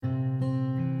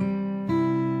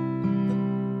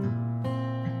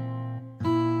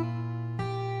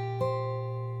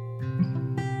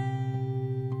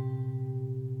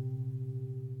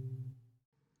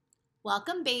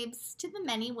Welcome, babes, to the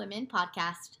Many Women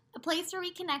podcast, a place where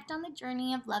we connect on the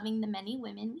journey of loving the many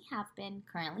women we have been,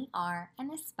 currently are,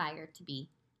 and aspire to be.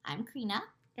 I'm Krina.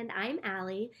 And I'm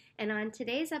Allie. And on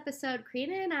today's episode,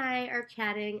 Krina and I are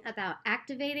chatting about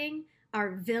activating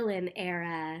our villain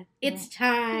era. It's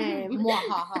time.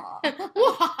 Mwahaha.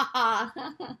 Mwahaha.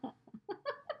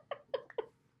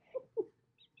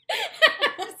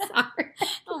 Sorry.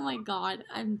 Oh my god,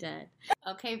 I'm dead.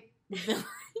 Okay,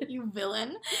 you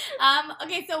villain.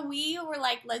 Okay, so we were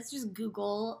like, let's just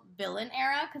Google villain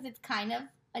era because it's kind of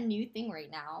a new thing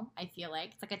right now. I feel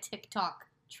like it's like a TikTok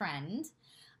trend.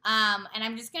 And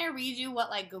I'm just gonna read you what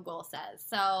like Google says.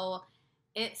 So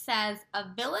it says a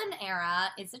villain era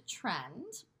is a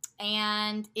trend,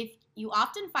 and if you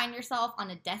often find yourself on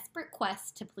a desperate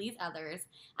quest to please others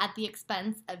at the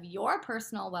expense of your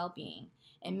personal well-being,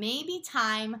 it may be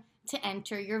time to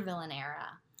enter your villain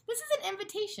era. This is an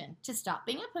invitation to stop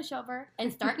being a pushover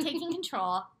and start taking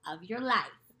control of your life.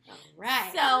 All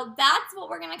right. So that's what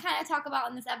we're going to kind of talk about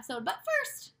in this episode. But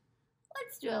first,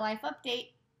 let's do a life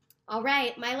update. All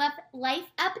right. My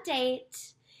life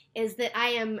update is that I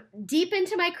am deep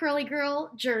into my curly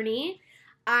girl journey.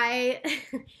 I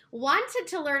wanted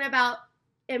to learn about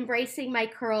embracing my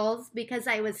curls because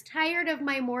I was tired of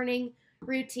my morning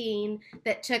routine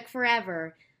that took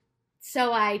forever.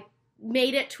 So I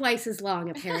made it twice as long,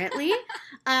 apparently.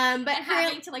 But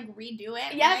having to like redo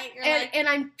it, yep, right? And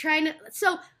I'm trying to.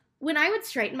 So when I would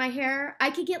straighten my hair,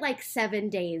 I could get like 7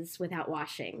 days without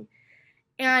washing,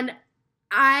 and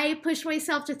I pushed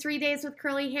myself to 3 days with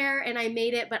curly hair, and I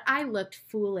made it, but I looked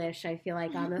foolish, I feel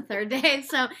like, on the third day.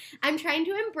 So I'm trying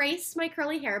to embrace my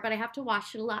curly hair, but I have to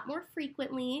wash it a lot more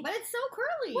frequently. But it's so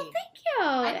curly. Well, thank you.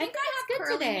 I think I have good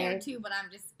curly today. hair too, but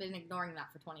I've just been ignoring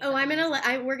that for 20 Oh,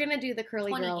 seconds. we're gonna do the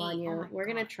curly girl on 28. you. Oh my We're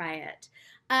gonna God. try it.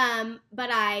 But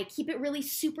I keep it really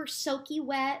super soaky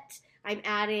wet. I'm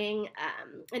adding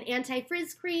an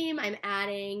anti-frizz cream. I'm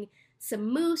adding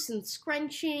some mousse and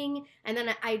scrunching, and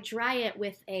then I dry it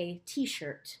with a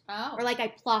t-shirt. Oh. Or like I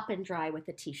plop and dry with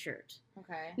a t-shirt.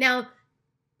 Okay. Now,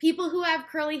 people who have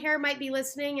curly hair might be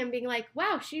listening and being like,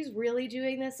 wow, she's really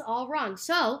doing this all wrong.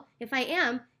 So, if I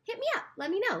am, hit me up. Let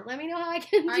me know. Let me know how I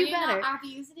can do better. Have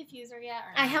you used a diffuser yet?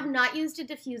 Or I no? have not used a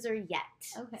diffuser yet.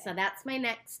 Okay. So that's my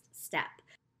next step.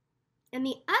 And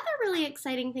the other really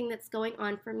exciting thing that's going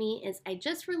on for me is I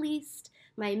just released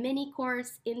my mini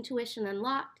course, Intuition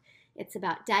Unlocked. It's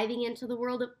about diving into the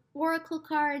world of oracle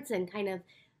cards and kind of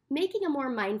making a more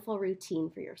mindful routine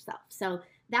for yourself. So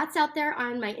that's out there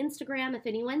on my Instagram if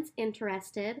anyone's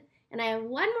interested. And I have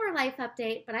one more life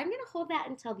update, but I'm going to hold that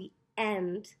until the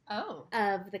end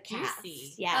of the cast.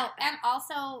 Juicy. Yeah. Oh, and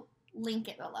also link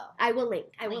it below. I will link.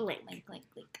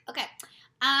 Link. Okay.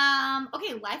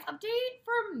 Okay, life update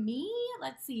for me.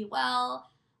 Let's see.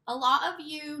 Well, a lot of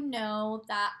you know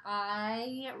that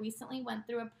I recently went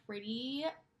through a pretty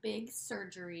big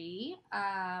surgery.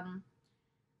 And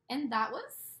that was,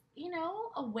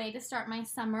 a way to start my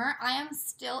summer. I am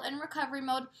still in recovery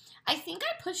mode. I think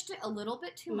I pushed it a little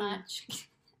bit too much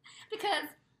because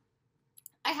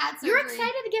I had surgery. You're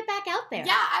excited to get back out there.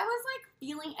 Yeah, I was like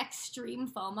feeling extreme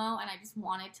FOMO and I just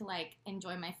wanted to like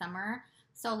enjoy my summer.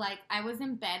 So like I was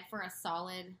in bed for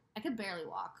I could barely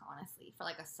walk, honestly, for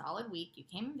like a solid week. You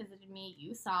came and visited me.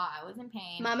 You saw I was in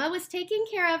pain. Mama was taking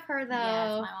care of her, though.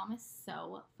 Yes, my mom is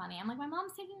so funny. I'm like, my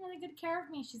mom's taking really good care of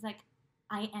me. She's like,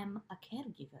 I am a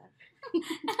caregiver.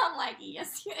 And I'm like,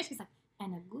 yes, you are. She's like,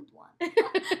 and a good one.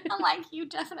 I'm like, you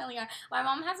definitely are. My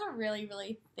mom has a really,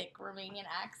 really thick Romanian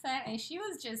accent, and she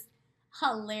was just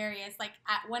hilarious. Like,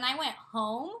 when I went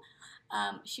home,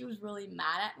 she was really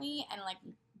mad at me, and like,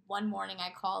 one morning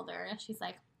I called her, and she's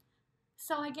like,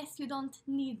 so I guess you don't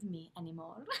need me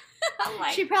anymore. I'm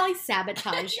like, she probably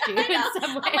sabotaged you I know. in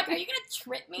some way. I'm like, are you going to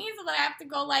trip me so that I have to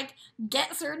go, like,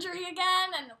 get surgery again?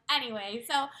 And anyway,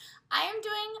 so I am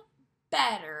doing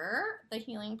better. The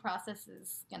healing process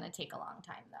is going to take a long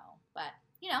time, though. But,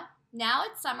 now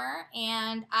it's summer,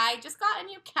 and I just got a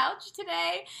new couch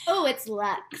today. Oh, it's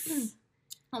Lux.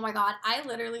 Oh, my God. I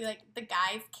literally, like, the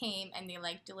guys came, and they,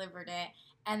 like, delivered it.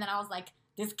 And then I was like,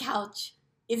 this couch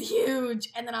is huge.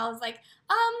 And then I was like,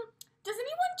 does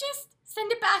anyone just send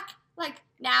it back, like,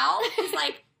 now? He's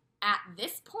like, at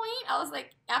this point? I was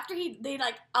like, after they,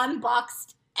 like,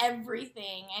 unboxed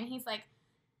everything. And he's like,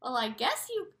 well, I guess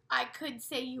I could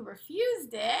say you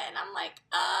refused it. And I'm like,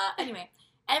 Anyway,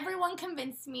 everyone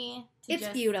convinced me to It's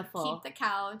just beautiful. keep the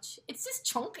couch. It's just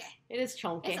chunky. It is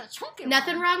chunky. It's a chunky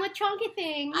Nothing one. wrong with chunky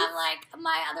things. I'm like,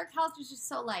 my other couch was just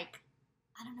so, like,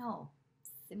 I don't know,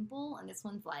 simple. And this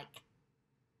one's like,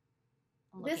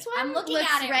 I'm looking looks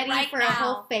at it ready right for now. a A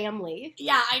whole family.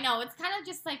 Yeah, I know. It's kind of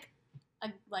just like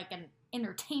an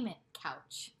entertainment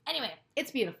couch. Anyway.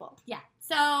 It's beautiful. Yeah.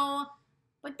 So,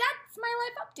 but that's my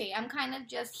life update. I'm kind of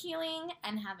just healing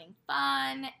and having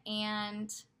fun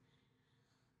and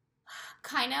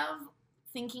kind of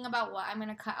thinking about what I'm going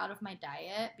to cut out of my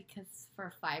diet, because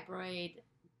for fibroid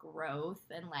growth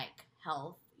and like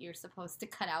health, you're supposed to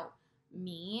cut out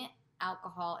meat,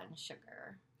 alcohol, and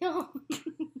sugar.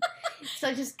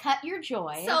 So just cut your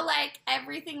joy. So like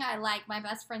everything I like, my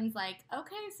best friend's like,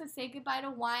 okay, so say goodbye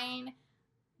to wine,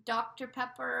 Dr.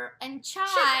 Pepper, and chai.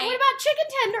 What about chicken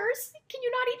tenders? Can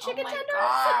you not eat chicken tenders?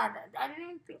 God, I didn't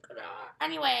even think of that.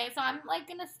 Anyway, so I'm like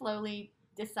gonna slowly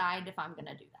decide if I'm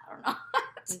gonna do that or not.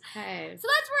 Okay. So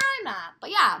that's where I'm at.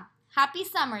 But yeah, happy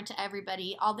summer to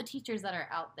everybody, all the teachers that are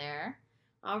out there.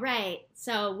 All right.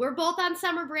 So we're both on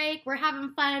summer break. We're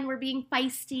having fun. We're being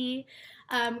feisty.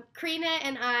 Karina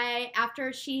and I,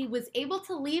 after she was able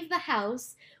to leave the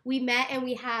house, we met and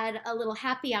we had a little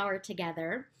happy hour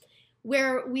together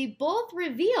where we both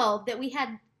revealed that we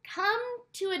had come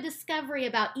to a discovery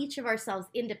about each of ourselves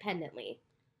independently.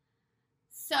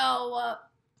 So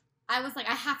I was like,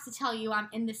 I have to tell you I'm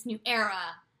in this new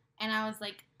era. And I was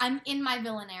like, I'm in my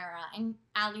villain era. And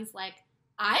Allie's like,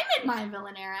 I'm in my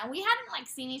villain era. And we hadn't like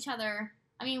seen each other.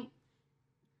 I mean,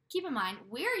 keep in mind,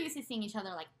 we're used to seeing each other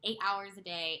like 8 hours a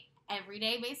day, every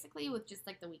day, basically, with just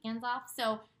like the weekends off.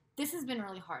 So this has been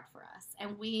really hard for us.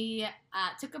 And we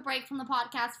took a break from the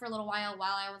podcast for a little while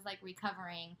I was like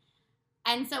recovering.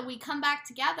 And so we come back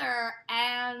together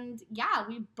and yeah,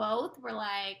 we both were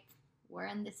like, we're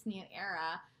in this new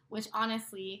era, which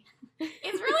honestly is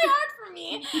really hard for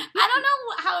me. I don't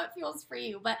know how it feels for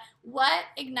you, but what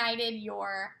ignited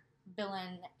your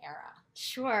villain era?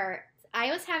 Sure.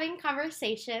 I was having a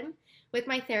conversation with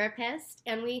my therapist,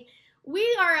 and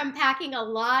we are unpacking a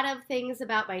lot of things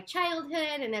about my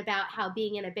childhood and about how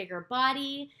being in a bigger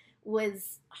body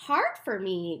was hard for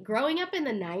me. Growing up in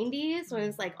the 90s when it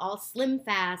was like all slim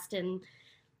fast and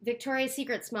Victoria's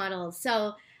Secrets models.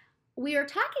 So we were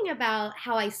talking about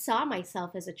how I saw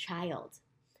myself as a child.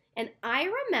 And I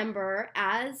remember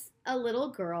as a little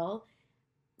girl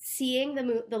seeing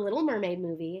the Little Mermaid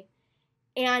movie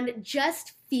and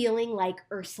just feeling like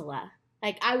Ursula.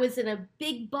 Like I was in a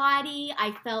big body.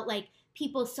 I felt like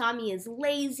people saw me as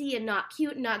lazy and not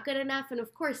cute and not good enough. And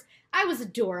of course, I was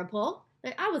adorable.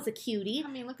 Like, I was a cutie.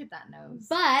 I mean, look at that nose.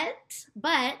 But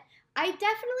I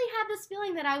definitely had this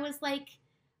feeling that I was like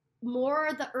more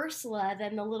the Ursula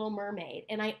than the Little Mermaid.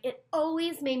 And it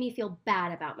always made me feel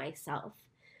bad about myself.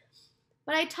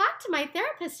 But I talked to my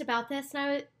therapist about this, and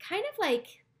I kind of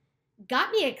like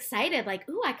got me excited. Like,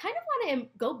 ooh, I kind of want to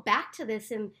go back to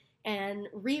this and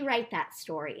rewrite that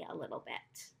story a little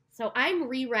bit. So I'm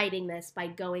rewriting this by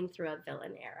going through a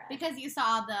villain era. Because you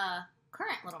saw the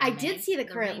current Little Mermaid. I did see the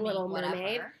current remake, Little Mermaid.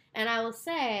 Whatever. And I will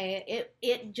say,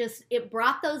 it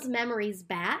brought those memories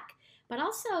back. But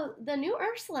also, the new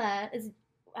Ursula is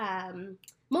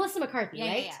Melissa McCarthy,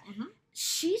 right? Yeah. Mm-hmm.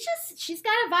 She's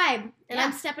got a vibe, and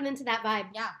I'm stepping into that vibe.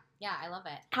 Yeah, I love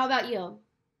it. How about you?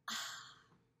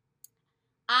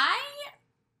 I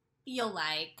feel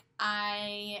like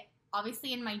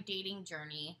obviously in my dating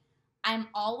journey, I'm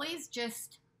always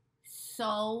just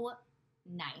so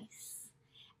nice.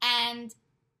 And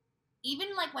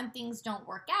even like when things don't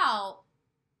work out,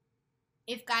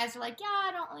 if guys are like, yeah,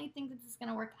 I don't really think that this is going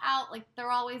to work out, like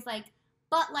they're always like,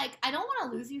 but like, I don't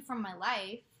want to lose you from my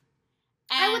life.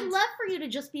 And I would love for you to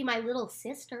just be my little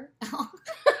sister. No,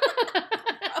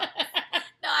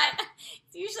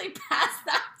 it's usually past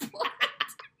that point.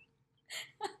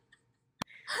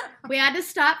 We had to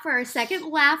stop for our second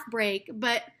laugh break,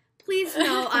 but please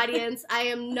know, audience, I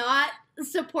am not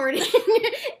supporting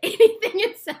anything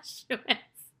incestuous.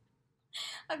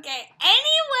 Okay,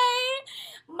 anyway,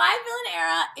 my villain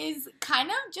era is kind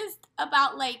of just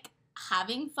about, like,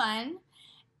 having fun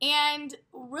and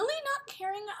really not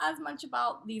caring as much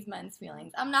about these men's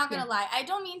feelings. I'm not gonna lie. I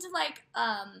don't mean to, like,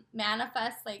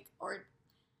 manifest, like, or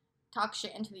talk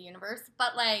shit into the universe,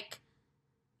 but, like,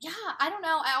 yeah, I don't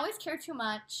know. I always care too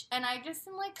much, and I just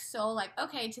am, like, so, like,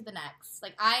 okay, to the next.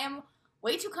 Like, I am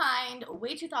way too kind,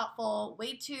 way too thoughtful,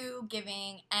 way too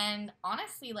giving, and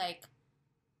honestly, like,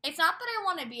 it's not that I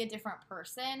want to be a different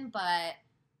person, but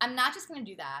I'm not just going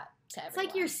to do that to everyone.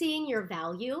 It's like you're seeing your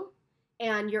value,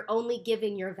 and you're only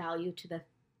giving your value to the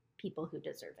people who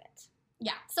deserve it.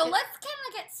 Yeah, so let's kind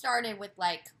of get started with,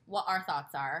 like, what our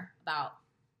thoughts are about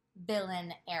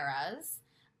villain eras.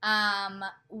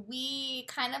 We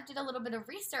kind of did a little bit of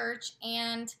research,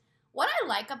 and what I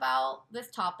like about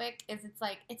this topic is it's,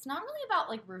 like, it's not really about,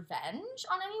 like, revenge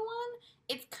on anyone.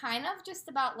 It's kind of just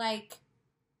about, like,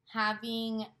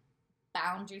 having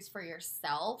boundaries for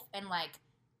yourself and, like,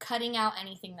 cutting out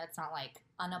anything that's not, like,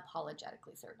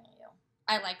 unapologetically serving you.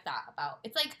 I like that about,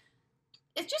 it's like,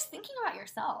 it's just thinking about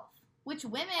yourself, which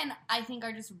women, I think,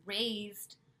 are just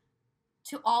raised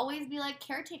to always be, like,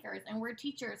 caretakers, and we're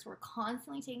teachers, we're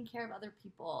constantly taking care of other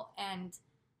people, and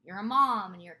you're a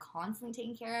mom, and you're constantly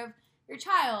taking care of your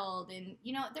child, and,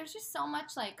 you know, there's just so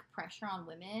much, like, pressure on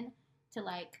women to,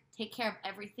 like, take care of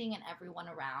everything and everyone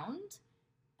around,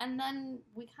 and then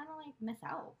we kind of, like, miss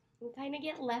out. We kind of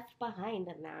get left behind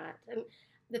in that. And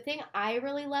the thing I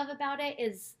really love about it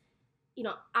is, you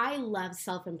know, I love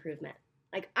self-improvement.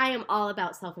 Like, I am all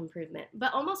about self-improvement,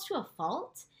 but almost to a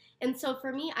fault. And so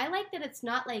for me, I like that it's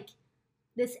not like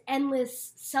this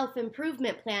endless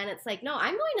self-improvement plan. It's like, no,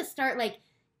 I'm going to start, like,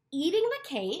 eating the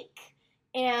cake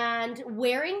and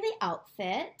wearing the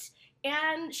outfit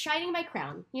and shining my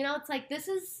crown. You know, it's like,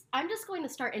 I'm just going to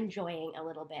start enjoying a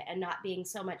little bit and not being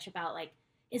so much about, like,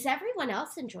 is everyone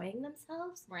else enjoying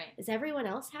themselves? Right. Is everyone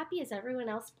else happy? Is everyone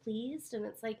else pleased? And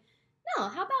it's like, no,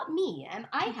 how about me? Am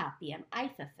I happy? Am I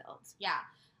fulfilled? Yeah.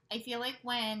 I feel like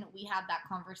when we had that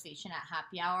conversation at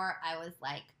happy hour, I was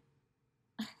like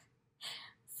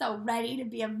so ready to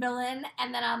be a villain.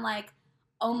 And then I'm like,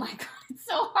 oh my God, it's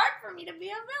so hard for me to be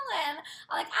a villain.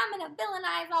 I'm going to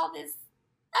villainize all this,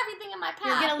 everything in my past.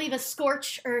 You're going to leave a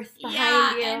scorched earth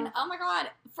behind you. And oh my God,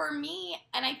 for me,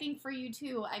 and I think for you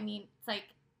too, I mean, it's like,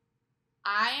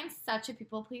 I am such a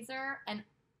people pleaser, and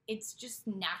it's just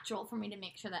natural for me to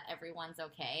make sure that everyone's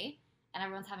okay and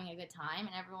everyone's having a good time,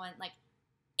 and everyone, like,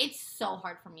 it's so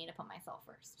hard for me to put myself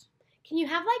first. Can you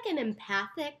have, like, an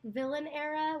empathic villain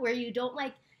era where you don't,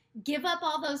 like, give up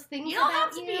all those things you don't about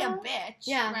have to be a bitch,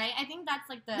 yeah. right? I think that's,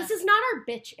 like, This is not our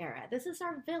bitch era. This is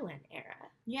our villain era.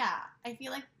 Yeah. I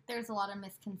feel like there's a lot of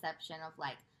misconception of,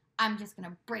 like, I'm just going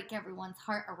to break everyone's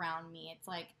heart around me. It's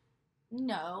like,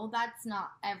 no, that's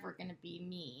not ever going to be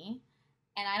me.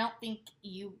 And I don't think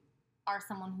you are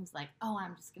someone who's like, oh,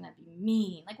 I'm just going to be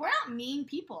mean. Like, we're not mean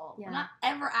people. Yeah. We're not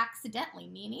ever accidentally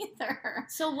mean either.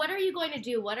 So what are you going to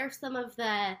do? What are some of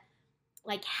the,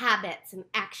 like, habits and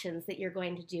actions that you're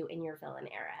going to do in your villain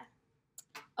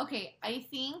era? Okay, I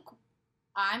think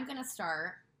I'm going to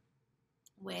start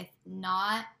with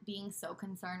not being so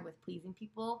concerned with pleasing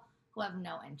people who have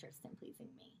no interest in pleasing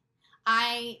me.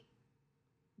 I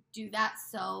do that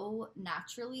so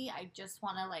naturally. I just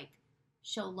want to, like,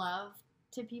 show love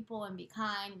to people and be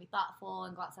kind and be thoughtful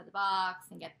and go outside the box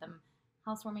and get them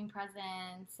housewarming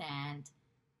presents and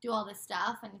do all this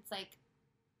stuff. And it's like,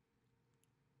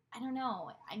 I don't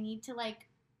know. I need to, like,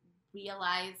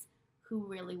 realize who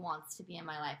really wants to be in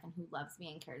my life and who loves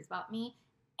me and cares about me,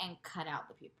 and cut out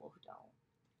the people who don't.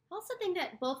 I also think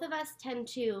that both of us tend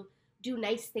to do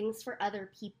nice things for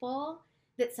other people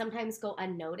that sometimes go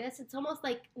unnoticed. It's almost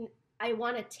like I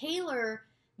want to tailor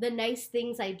the nice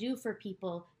things I do for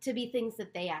people to be things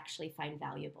that they actually find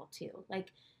valuable too. Like,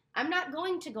 I'm not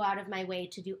going to go out of my way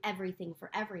to do everything for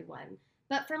everyone,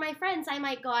 but for my friends, I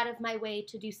might go out of my way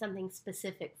to do something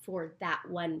specific for that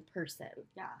one person.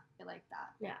 Yeah, I like that.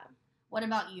 Yeah. What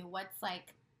about you?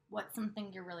 What's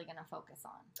something you're really going to focus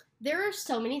on? There are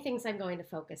so many things I'm going to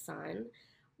focus on.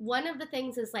 One of the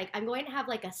things is, like, I'm going to have,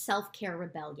 like, a self-care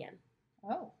rebellion.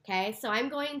 Oh. Okay, so I'm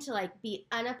going to, like, be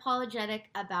unapologetic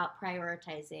about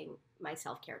prioritizing my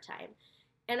self-care time.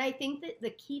 And I think that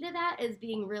the key to that is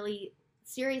being really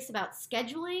serious about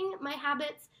scheduling my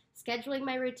habits, scheduling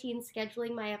my routine,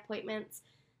 scheduling my appointments.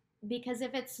 Because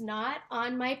if it's not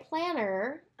on my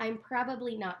planner, I'm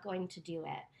probably not going to do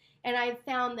it. And I've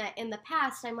found that in the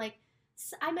past, I'm like,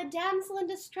 I'm a damsel in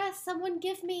distress. Someone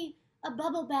give me a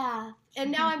bubble bath.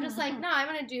 And now I'm just like, no, I'm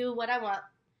going to do what I want.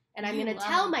 And I'm going to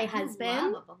tell my husband, I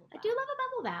do love a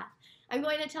bubble bath. I'm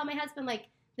going to tell my husband, like,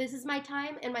 this is my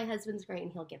time, and my husband's great,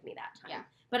 and he'll give me that time. Yeah.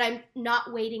 But I'm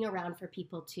not waiting around for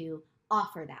people to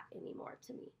offer that anymore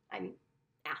to me. I'm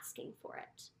asking for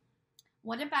it.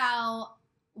 What about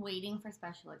waiting for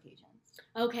special occasions?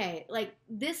 Okay, like,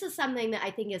 this is something that I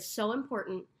think is so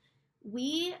important.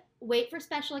 We wait for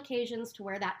special occasions to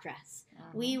wear that dress.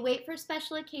 Uh-huh. We wait for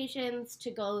special occasions to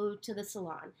go to the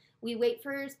salon. We wait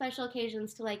for special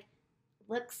occasions to, like,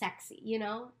 look sexy, you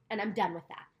know? And I'm done with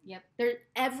that. Yep.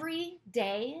 Every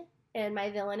day in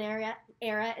my villain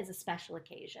era is a special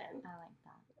occasion. I like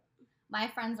that. My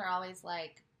friends are always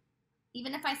like,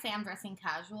 even if I say I'm dressing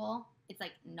casual, it's,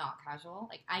 like, not casual.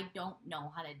 Like, I don't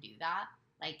know how to do that.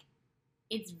 Like,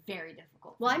 it's very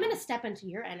difficult. Well, I'm going to step into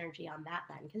your energy on that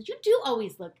then, because you do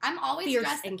always look I'm always fierce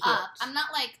dressed and cute. up. I'm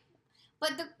not like,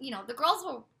 but the girls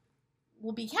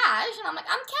will be cash, and I'm like,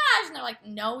 I'm cash, and they're like,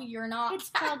 no, you're not. It's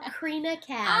called Karina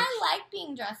Cash. I like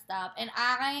being dressed up, and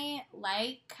I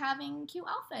like having cute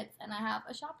outfits, and I have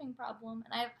a shopping problem,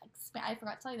 and I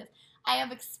forgot to tell you this. I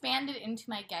have expanded into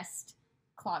my guest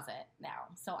closet now.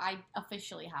 So I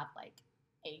officially have, like,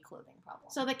 a clothing problem.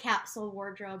 So the capsule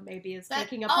wardrobe maybe is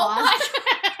taking a oh pause.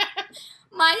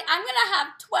 I'm gonna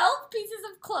have 12 pieces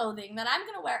of clothing that I'm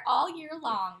gonna wear all year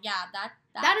long. Yeah,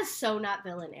 that is so not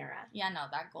villain era. Yeah, no,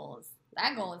 that goal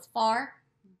is far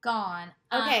gone.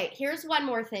 Okay, here's one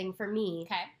more thing for me.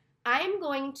 Okay. I'm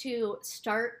going to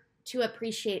start to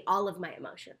appreciate all of my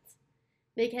emotions,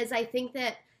 because I think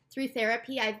that through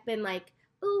therapy I've been like,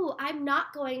 ooh, I'm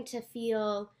not going to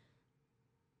feel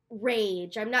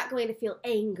rage. I'm not going to feel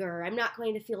anger. I'm not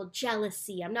going to feel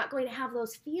jealousy. I'm not going to have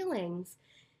those feelings.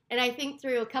 And I think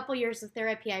through a couple years of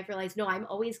therapy, I've realized, no, I'm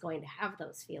always going to have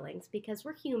those feelings because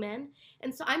we're human.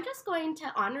 And so I'm just going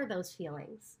to honor those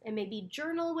feelings and maybe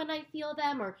journal when I feel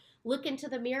them or look into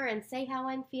the mirror and say how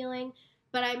I'm feeling.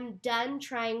 But I'm done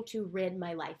trying to rid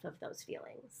my life of those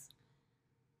feelings.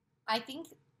 I think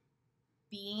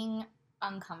being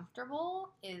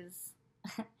uncomfortable is...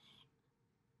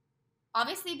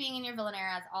 Obviously, being in your villain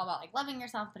era is all about, like, loving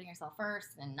yourself, putting yourself first,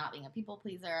 and not being a people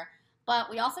pleaser. But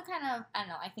we also kind of, I don't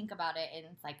know, I think about it, and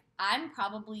it's like, I'm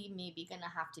probably maybe going to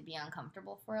have to be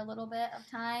uncomfortable for a little bit of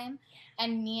time.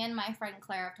 And me and my friend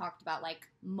Claire have talked about, like,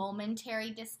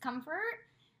 momentary discomfort,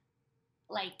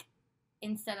 like,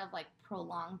 instead of, like,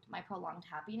 my prolonged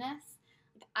happiness.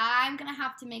 Like, I'm going to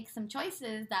have to make some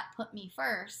choices that put me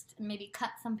first, and maybe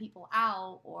cut some people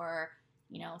out, or,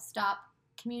 stop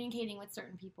communicating with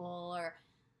certain people, or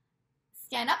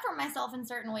stand up for myself in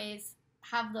certain ways,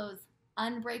 have those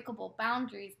unbreakable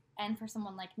boundaries. And for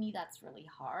someone like me, that's really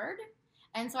hard.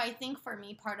 And so I think for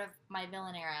me, part of my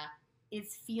villain era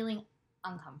is feeling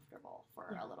uncomfortable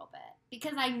for a little bit,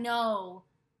 because I know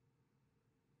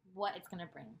what it's going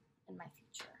to bring in my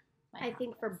future. I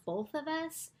think for both of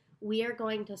us, we are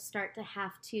going to start to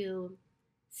have to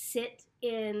sit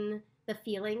in the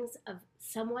feelings of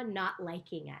someone not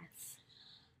liking us.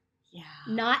 Yeah.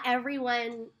 Not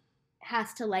everyone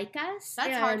has to like us.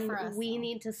 That's hard for us. We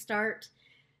need to start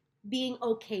being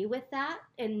okay with that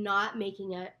and not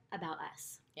making it about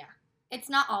us. Yeah. It's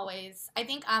not always. I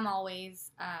think I'm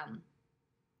always,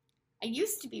 I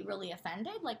used to be really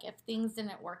offended. Like, if things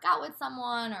didn't work out with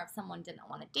someone, or if someone didn't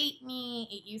want to date me,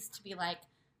 it used to be like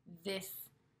this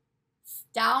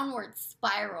downward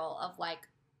spiral of, like,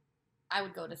 I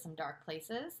would go to some dark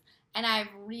places. And I've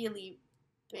really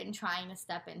been trying to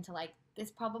step into, like, this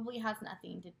probably has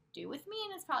nothing to do with me,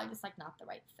 and it's probably just, like, not the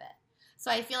right fit. So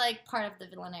I feel like part of the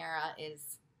villain era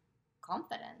is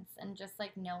confidence and just,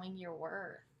 like, knowing your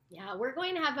worth. Yeah, we're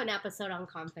going to have an episode on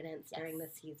confidence during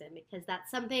this season, because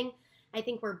that's something I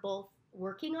think we're both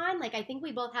working on. Like, I think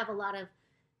we both have a lot of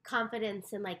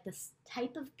confidence in, like, this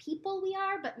type of people we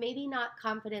are, but maybe not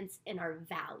confidence in our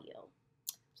value.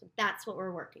 So that's what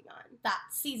we're working on.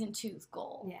 That's season 2's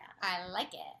goal. Yeah. I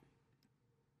like it.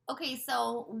 Okay,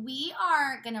 so we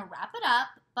are going to wrap it up,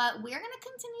 but we're going to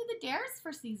continue the dares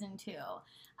for season 2.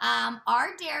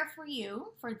 Our dare for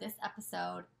you for this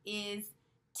episode is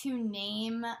to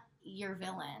name your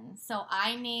villain. So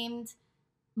I named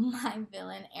my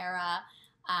villain era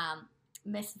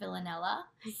Miss Villanella.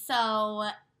 So,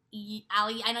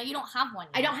 Allie, I know you don't have one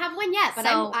yet. I don't have one yet, but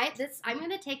so, I'm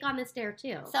going to take on this dare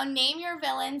too. So name your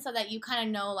villain so that you kind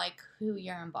of know, like, who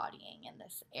you're embodying in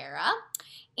this era.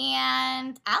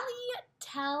 And Allie,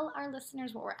 tell our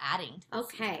listeners what we're adding to this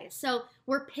Okay, so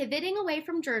we're pivoting away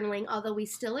from journaling, although we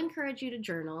still encourage you to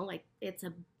journal. Like, it's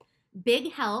a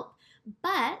big help.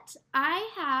 But I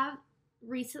have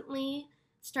recently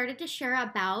started to share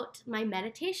about my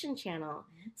meditation channel.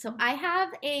 So I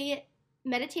have a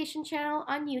meditation channel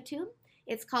on YouTube.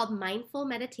 It's called Mindful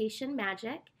Meditation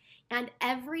Magic. And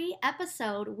every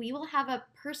episode, we will have a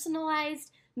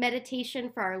personalized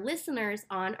meditation for our listeners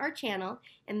on our channel.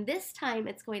 And this time,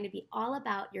 it's going to be all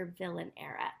about your villain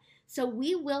era. So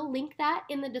we will link that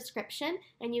in the description,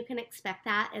 and you can expect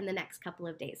that in the next couple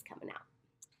of days coming out.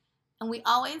 And we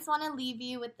always want to leave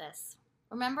you with this.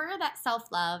 Remember that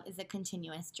self-love is a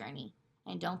continuous journey.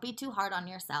 And don't be too hard on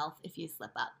yourself if you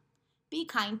slip up. Be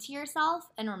kind to yourself,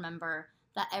 and remember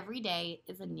that every day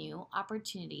is a new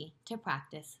opportunity to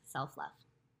practice self-love.